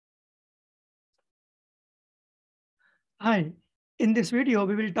Hi, in this video,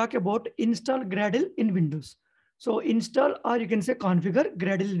 we will talk about install Gradle in Windows. So install, or you can say configure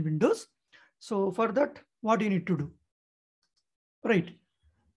Gradle in Windows. So for that, what do you need to do? Right.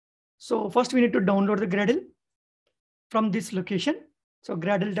 So first we need to download the Gradle from this location. So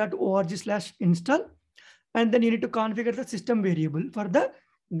gradle.org/install. And then you need to configure the system variable for the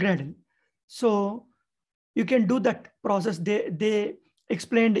Gradle. So you can do that process. They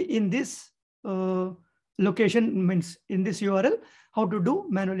explained in this location, means in this URL, how to do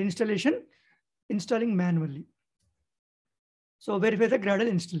manual installation, installing manually. So verify the Gradle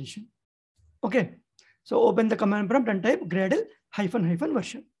installation. Okay. So open the command prompt and type Gradle --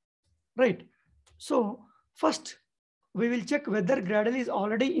 version. Right. So first we will check whether Gradle is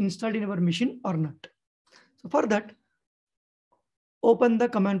already installed in our machine or not. So for that, open the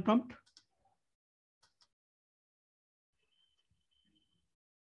command prompt.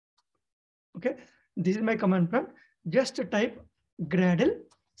 Okay, this is my command prompt. Just type Gradle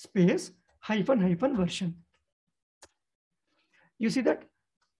space -- version. You see that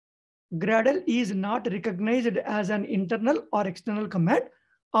Gradle is not recognized as an internal or external command,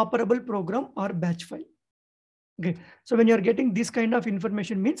 operable program or batch file. Okay, so when you are getting this kind of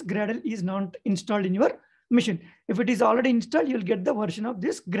information, means Gradle is not installed in your machine. If it is already installed, you'll get the version of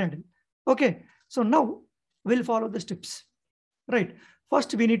this Gradle. Okay, so now we'll follow the steps. Right,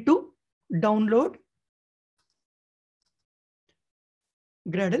 first we need to download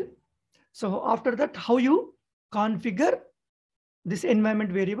Gradle. So after that, how you configure this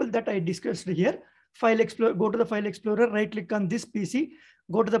environment variable that I discussed here. File Explorer, go to the File Explorer, right click on this PC,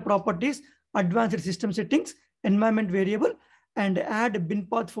 go to the properties, advanced system settings, environment variable, and add bin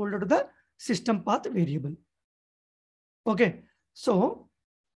path folder to the system path variable. Okay, so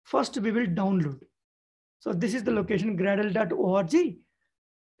first we will download. So this is the location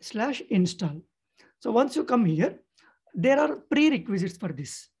gradle.org/install. So once you come here, there are prerequisites for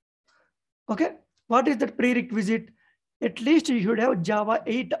this. Okay, what is that prerequisite? At least you should have Java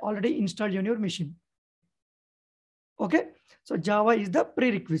 8 already installed on your machine. Okay, so Java is the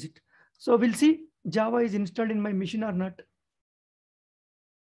prerequisite. So we'll see Java is installed in my machine or not.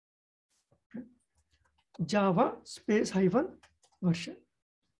 Java space - version.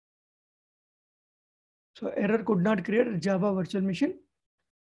 So error could not create a Java virtual machine.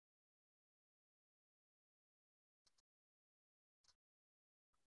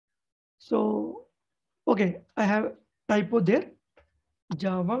 So, okay, I have typo there.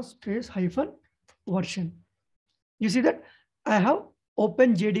 Java space - version. You see that I have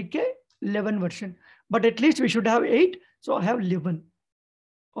open JDK 11 version, but at least we should have 8. So I have 11.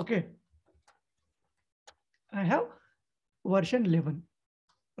 Okay. I have version 11.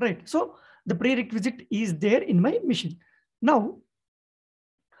 Right. So the prerequisite is there in my machine. Now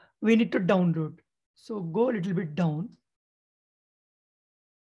we need to download. So go a little bit down.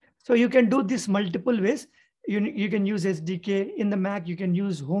 So you can do this multiple ways. You can use SDK in the Mac. You can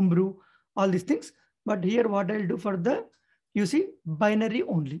use Homebrew, all these things. But here what I'll do for the, you see, binary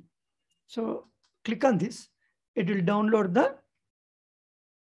only. So click on this. It will download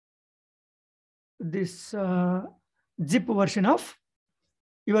this zip version of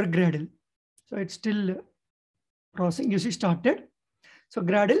your Gradle. So it's still processing. You see started. So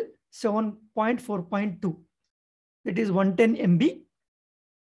Gradle 7.4.2. It is 110 MB.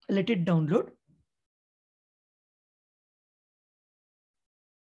 Let it download.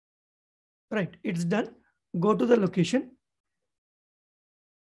 Right, it's done. Go to the location.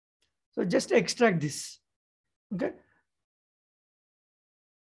 So just extract this. Okay.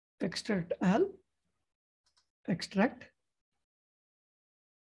 Extract all. Extract.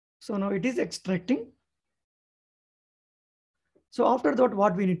 So now it is extracting. So after that,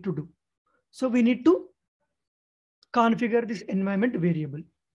 what we need to do? So we need to configure this environment variable,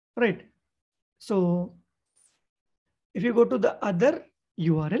 right? So if you go to the other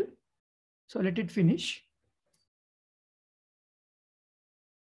URL, so let it finish.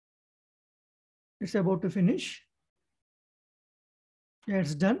 It's about to finish. Yeah,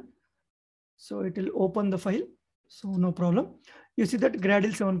 it's done. So it will open the file. So no problem. You see that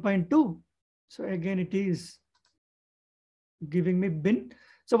Gradle 7.2. So again, it is giving me bin.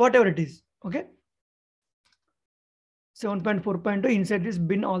 So whatever it is, okay. 7.4.2 inside this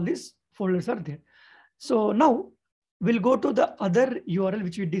bin, all these folders are there. So now we'll go to the other URL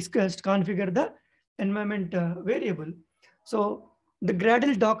which we discussed, configure the environment variable. So the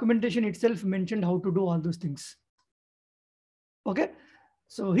Gradle documentation itself mentioned how to do all those things. Okay.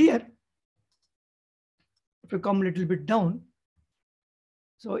 So here, if you come a little bit down,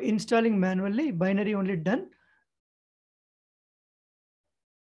 so installing manually, binary only done.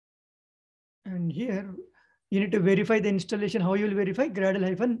 And here You need to verify the installation. How you will verify?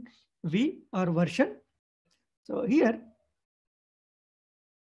 Gradle-v or version. So here,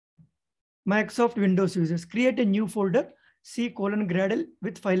 Microsoft Windows users, create a new folder, C:\Gradle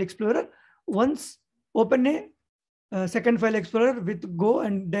with File Explorer. Once open a second File Explorer with Go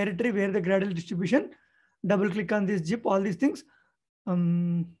and directory where the Gradle distribution. Double click on this zip, all these things.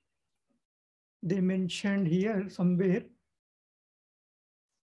 They mentioned here somewhere.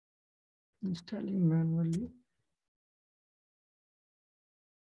 Installing manually.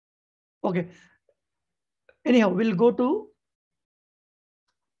 Okay. Anyhow, we'll go to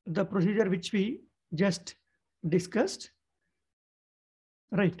the procedure which we just discussed.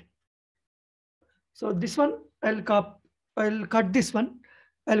 Right. So this one, I'll cut this one.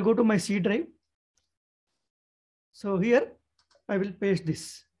 I'll go to my C drive. So here I will paste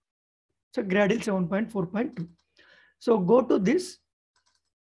this. So Gradle 7.4.2. So go to this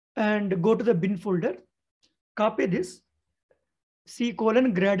and go to the bin folder. Copy this.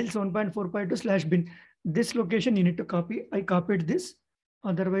 C:\Gradle 7.4.2/bin. This location you need to copy. I copied this.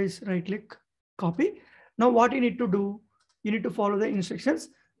 Otherwise, right click, copy. Now what you need to do, you need to follow the instructions.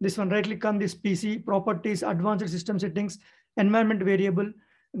 This one, right click on this PC, properties, advanced system settings, environment variable,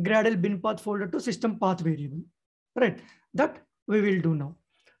 Gradle bin path folder to system path variable. Right, that we will do now.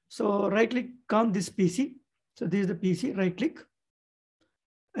 So right click on this PC. So this is the PC, right click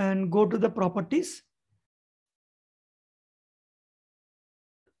and go to the properties.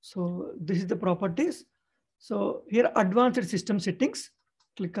 So this is the properties. So here advanced system settings,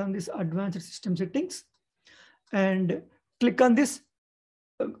 click on this advanced system settings and click on this.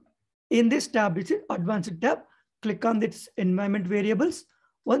 In this tab, it's advanced tab, click on this environment variables.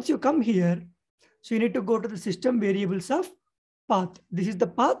 Once you come here, so you need to go to the system variables of path. This is the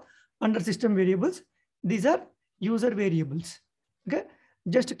path under system variables. These are user variables. Okay,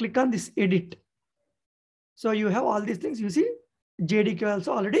 just click on this edit. So you have all these things. You see JDK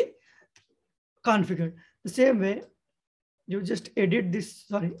also already configured. The same way, you just edit this.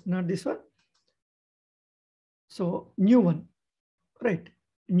 Sorry, not this one. So new one, right?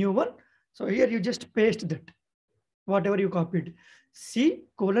 New one. So here you just paste that, whatever you copied.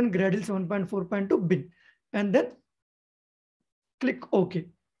 C:\Gradle 7.4.2 bin, and then click OK.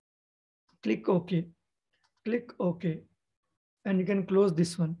 Click OK. Click OK. And you can close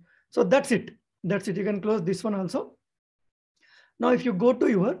this one. So that's it. That's it. You can close this one also. Now, if you go to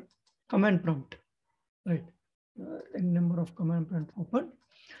your command prompt, right? A number of command prompt open.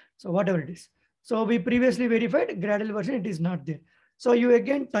 So whatever it is. So we previously verified Gradle version, it is not there. So you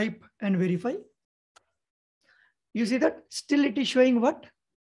again type and verify. You see that still it is showing what?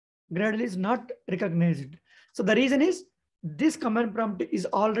 Gradle is not recognized. So the reason is this command prompt is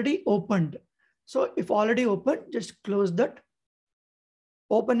already opened. So if already opened, just close that.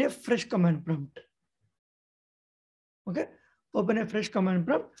 Open a fresh command prompt. Okay. Open a fresh command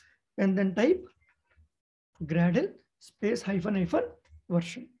prompt and then type Gradle space --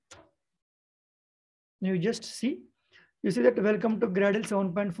 version. You just see. You see that welcome to Gradle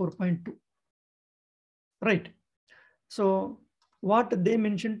 7.4.2. Right. So what they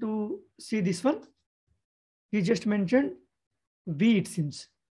mentioned to see this one, he just mentioned V, it seems,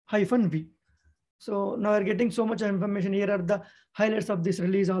 -V. So now we're getting so much information. Here are the highlights of this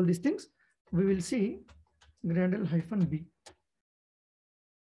release, all these things. We will see Gradle -V.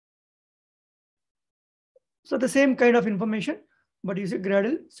 So the same kind of information, but you see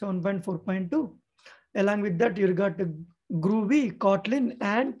Gradle 7.4.2. Along with that, you got Groovy, Kotlin,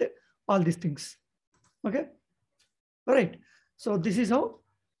 and all these things. Okay. All right. So this is how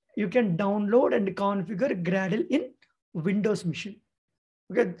you can download and configure Gradle in Windows machine.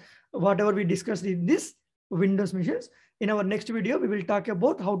 Okay. Whatever we discussed in this Windows machines, in our next video, we will talk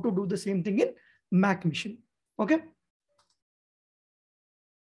about how to do the same thing in Mac machine. Okay.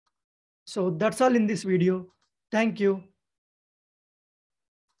 So that's all in this video. Thank you.